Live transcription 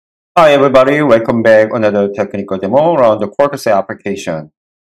Hi everybody, welcome back another technical demo around the Quarkus application.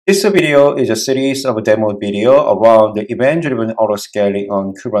 This video is a series of demo video around the event-driven autoscaling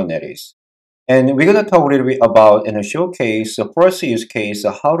on Kubernetes. And we're going to talk a little bit about and showcase the first use case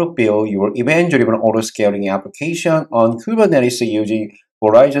of how to build your event-driven autoscaling application on Kubernetes using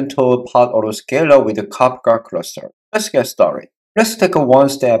horizontal pod autoscaler with the Kafka cluster. Let's get started. Let's take a one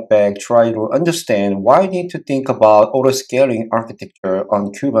step back, try to understand why you need to think about autoscaling architecture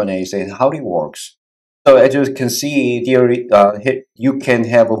on Kubernetes and how it works. So as you can see, here, you can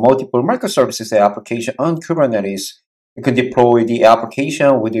have a multiple microservices application on Kubernetes. You can deploy the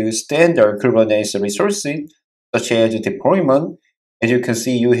application with the standard Kubernetes resources, such as deployment. As you can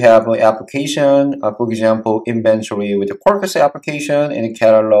see, you have an application, for example, inventory with the Quarkus application, and a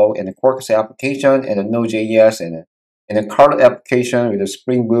catalog, and a Quarkus application, and a Node.js, and a card application with a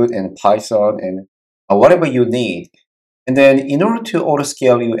Spring Boot and Python, and whatever you need. And then in order to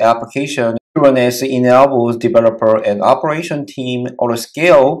autoscale your application, Kubernetes enables developer and operation team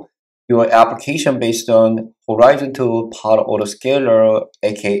autoscale your application based on horizontal pod autoscaler,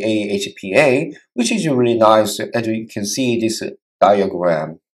 aka HPA, which is really nice as you can see this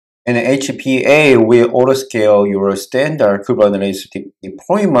diagram. And HPA will autoscale your standard Kubernetes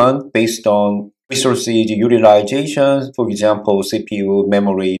deployment based on resources utilization, for example, CPU,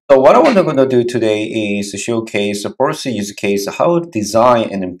 memory. So what I'm going to do today is showcase the first use case, how to design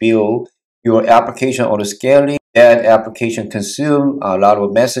and build your application autoscaling. That application consume a lot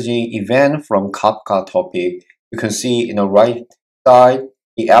of messaging event from Kafka topic. You can see in the right side,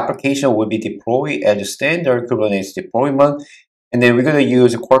 the application will be deployed as a standard Kubernetes deployment. And then we're going to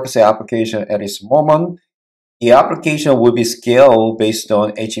use Quarkus application at this moment. The application will be scaled based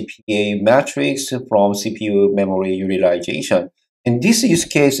on HPA metrics from CPU memory utilization. And this use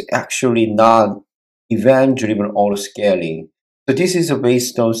case actually not event-driven autoscaling. So this is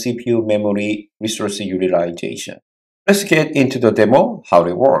based on CPU memory resource utilization. Let's get into the demo, how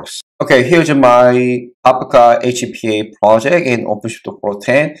it works. Okay, here's my Kafka HPA project in OpenShift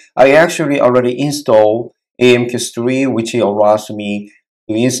 4.10. I actually already installed AMQ3, which allows me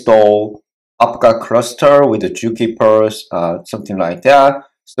to install Kafka cluster with the Zookeeper, something like that.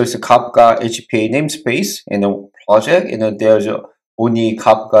 So it's a Kafka HPA namespace in the project, and then there's only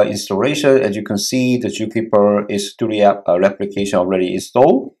Kafka installation. As you can see, the Zookeeper is 3D replication already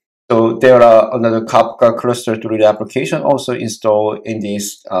installed. So there are another Kafka cluster 3D application also installed in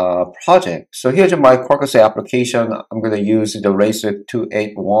this project. So here's my Quarkus application. I'm going to use the Racer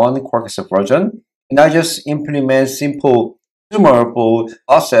 281 Quarkus version. And I just implement simple consumable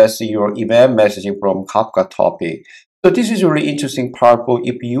process your event messaging from Kafka topic. So this is really interesting, powerful.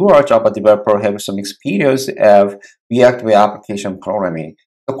 If you are a Java developer, have some experience of reactive application programming.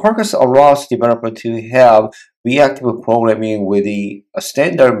 The Quarkus allows developer to have reactive programming with a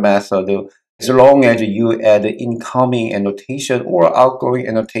standard method as long as you add incoming annotation or outgoing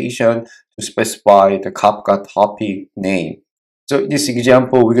annotation to specify the Kafka topic name. So in this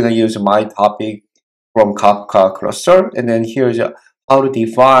example, we're going to use my topic from Kafka cluster, and then here's how to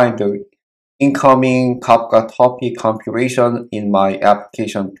define the incoming Kafka topic configuration in my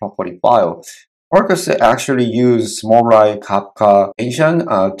application property file. Quarkus actually use SmallRide Kafka agent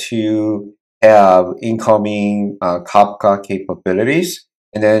to have incoming Kafka capabilities,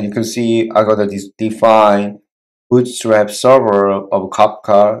 and then you can see I'm gonna define bootstrap server of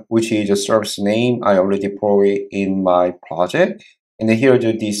Kafka, which is a service name I already deployed in my project. And then here's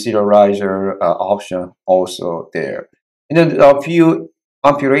the deserializer option also there. And then a few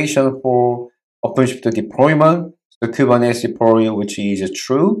configuration for OpenShift deployment, the Kubernetes deploy, which is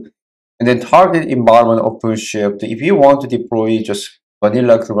true. And then target environment OpenShift. If you want to deploy just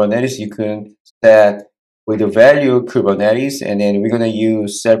vanilla Kubernetes, you can set with the value Kubernetes, and then we're going to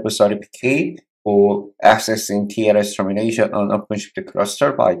use self-certificate for accessing TLS termination on OpenShift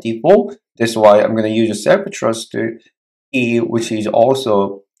cluster by default. That's why I'm going to use a self-trust which is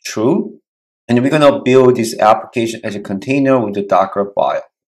also true. And we're going to build this application as a container with the Docker file.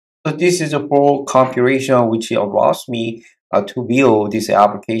 So this is a full configuration which allows me to build this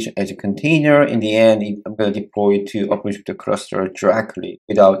application as a container. In the end, I'm going to deploy it to OpenShift cluster directly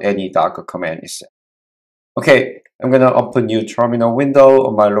without any Docker command itself. Okay, I'm going to open new terminal window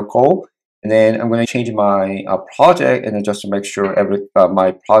on my local, and then I'm going to change my project, and then just to make sure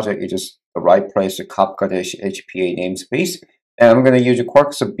my project is just the right place, the Kafka-HPA namespace. And I'm going to use a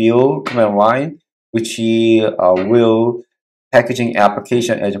Quarkus build command line, which will packaging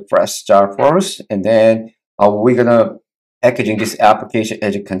application as a fresh start first, and then we're going to packaging this application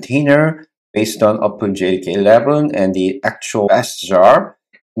as a container based on OpenJDK 11 and the actual fresh jar.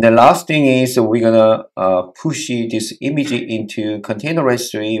 And the last thing is we're gonna push this image into container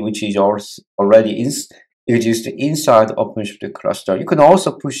registry, which is already exists inside OpenShift cluster. You can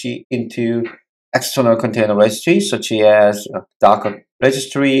also push it into external container registry, such as Docker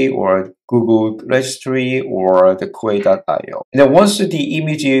registry or Google registry or the Quay.io. And then once the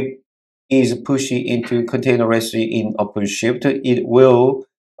image is pushed into container registry in OpenShift, it will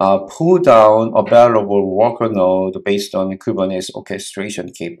pull down available worker node based on Kubernetes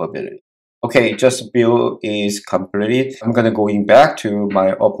orchestration capability. Okay, just build is completed. I'm gonna going back to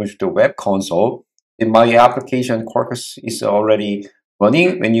my OpenShift web console. In my application, Quarkus is already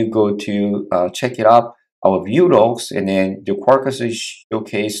running. When you go to check it out, our view logs, and then the Quarkus is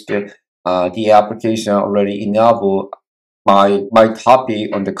showcased the application already enabled my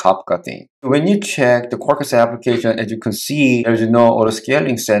copy on the Kafka thing. When you check the Quarkus application, as you can see, there's no auto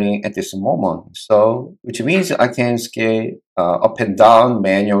scaling setting at this moment. So, which means I can scale up and down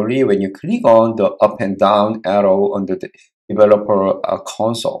manually when you click on the up and down arrow on the developer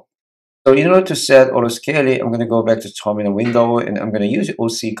console. So in order to set auto scaling, I'm going to go back to terminal window and I'm going to use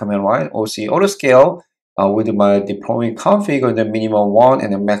OC command line, OC auto scale. With my deployment config on the minimum 1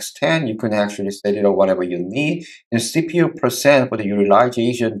 and the max 10, you can actually set it or whatever you need. And CPU percent for the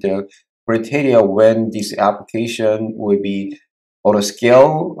utilization, the criteria when this application will be auto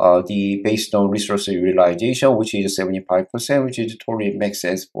scale, the based on resource utilization, which is 75%, which is totally makes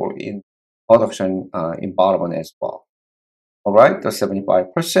sense for in production environment as well. All right, the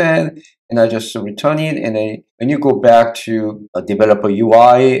 75%, and I just return it. And then when you go back to a developer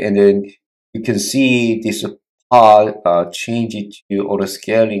UI, and then you can see this pod change it to auto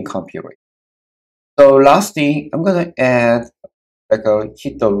scaling configuration. So last thing, I'm gonna add like a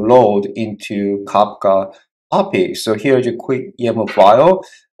hit the load into Kafka topic. So here's a quick YAML file.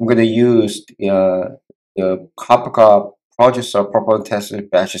 I'm gonna use the Kafka project performance test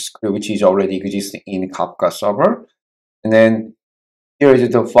batch script, which is already existing in Kafka server. And then here is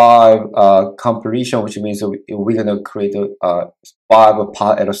the 5 completion, which means we're gonna create 5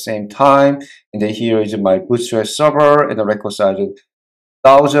 pod at the same time. And then here is my Bootstrap server, and the record size is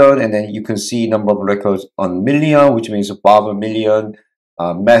 1,000. And then you can see number of records on million, which means 5 million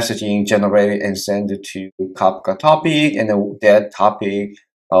messaging generated and sent to Kafka topic. And then that topic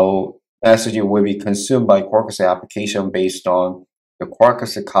messaging will be consumed by Quarkus application based on the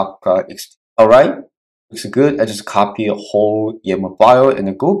Quarkus Kafka. All right. Looks good. I just copy a whole YAML file and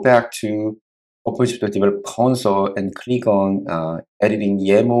then go back to OpenShift Developer Console and click on editing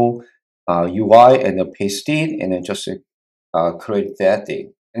YAML UI and then paste it and then just create that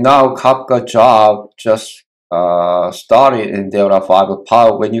thing. And now Kafka job just started and there are 5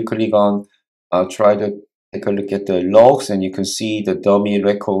 files. When you click on try to take a look at the logs and you can see the dummy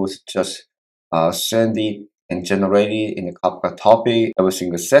records just send it and generate it in the Kafka topic every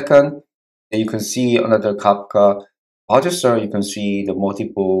single second. And you can see another Kafka register, you can see the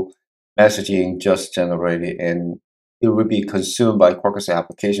multiple messaging just generated and it will be consumed by Quarkus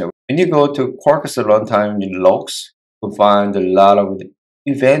application. When you go to Quarkus runtime logs, you'll find a lot of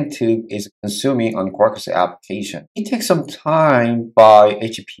event is consuming on Quarkus application. It takes some time by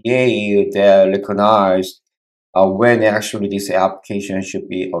HPA that recognize when actually this application should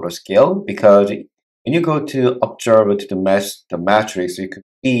be auto scale, because when you go to observe to the matrix, you can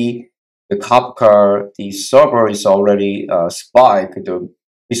see the Kafka, the server is already spiked the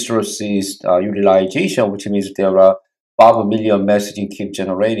resources utilization, which means there are 5 million messaging keep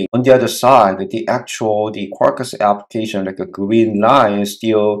generating. On the other side, the Quarkus application, like a green line,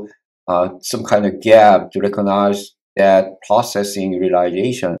 still some kind of gap to recognize that processing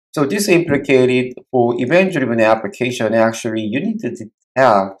utilization. So this implicated for event-driven application, actually you need to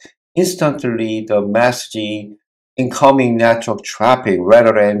detect instantly the messaging incoming network traffic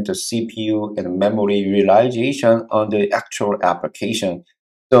rather than the CPU and memory utilization on the actual application.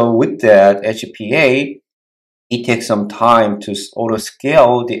 So with that HPA, it takes some time to auto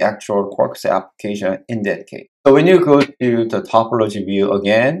scale the actual Quarkus application in that case. So when you go to the topology view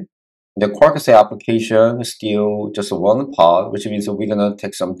again, the Quarkus application is still just one pod, which means we're gonna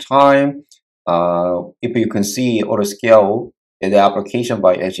take some time. If you can see auto scale the application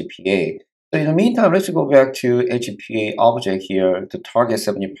by HPA. So in the meantime, let's go back to HPA object here to target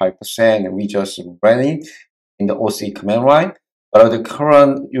 75%, and we just ran it in the OC command line. But the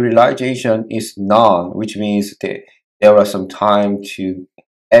current utilization is none, which means that there are some time to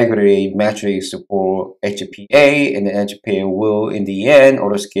aggregate metrics for HPA, and the HPA will, in the end,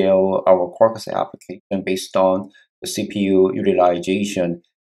 auto scale our Quarkus application based on the CPU utilization,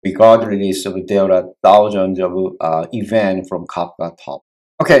 regardless of there are thousands of events from Kafka top.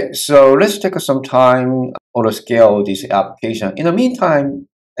 Okay, so let's take some time auto scale this application. In the meantime,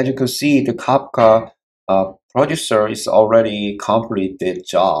 As you can see, the Kafka producer is already completed the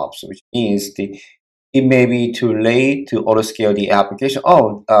jobs, which means it may be too late to auto-scale the application.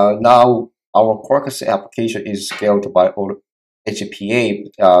 Oh, now our Quarkus application is scaled by HPA.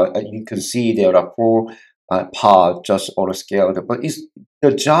 You can see there are four pods just auto-scaled, but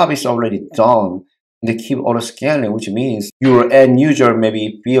the job is already done. They keep auto-scaling, which means your end user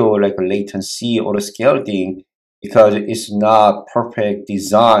maybe feel like a latency auto-scaling because it's not perfect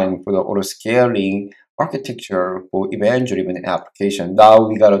design for the auto-scaling architecture for event-driven application. Now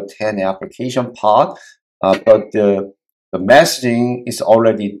we got a 10 application pod, but the messaging is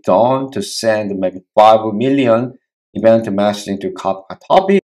already done to send maybe 5 million event messaging to Kafka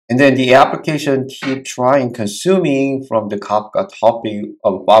topic. And then the application keep trying consuming from the Kafka topic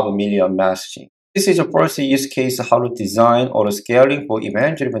of 5 million messaging. This is the first use case how to design auto scaling for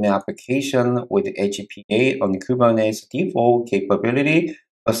event-driven application with HPA on Kubernetes default capability,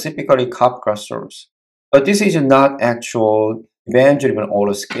 specifically Kafka serves. But this is not actual event-driven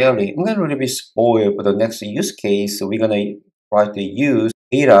auto scaling. I'm gonna really be spoiled for the next use case. So we're gonna try to use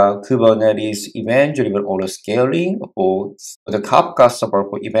data Kubernetes event-driven auto scaling for the Kafka server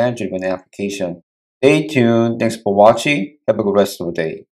for event-driven application. Stay tuned. Thanks for watching. Have a good rest of the day.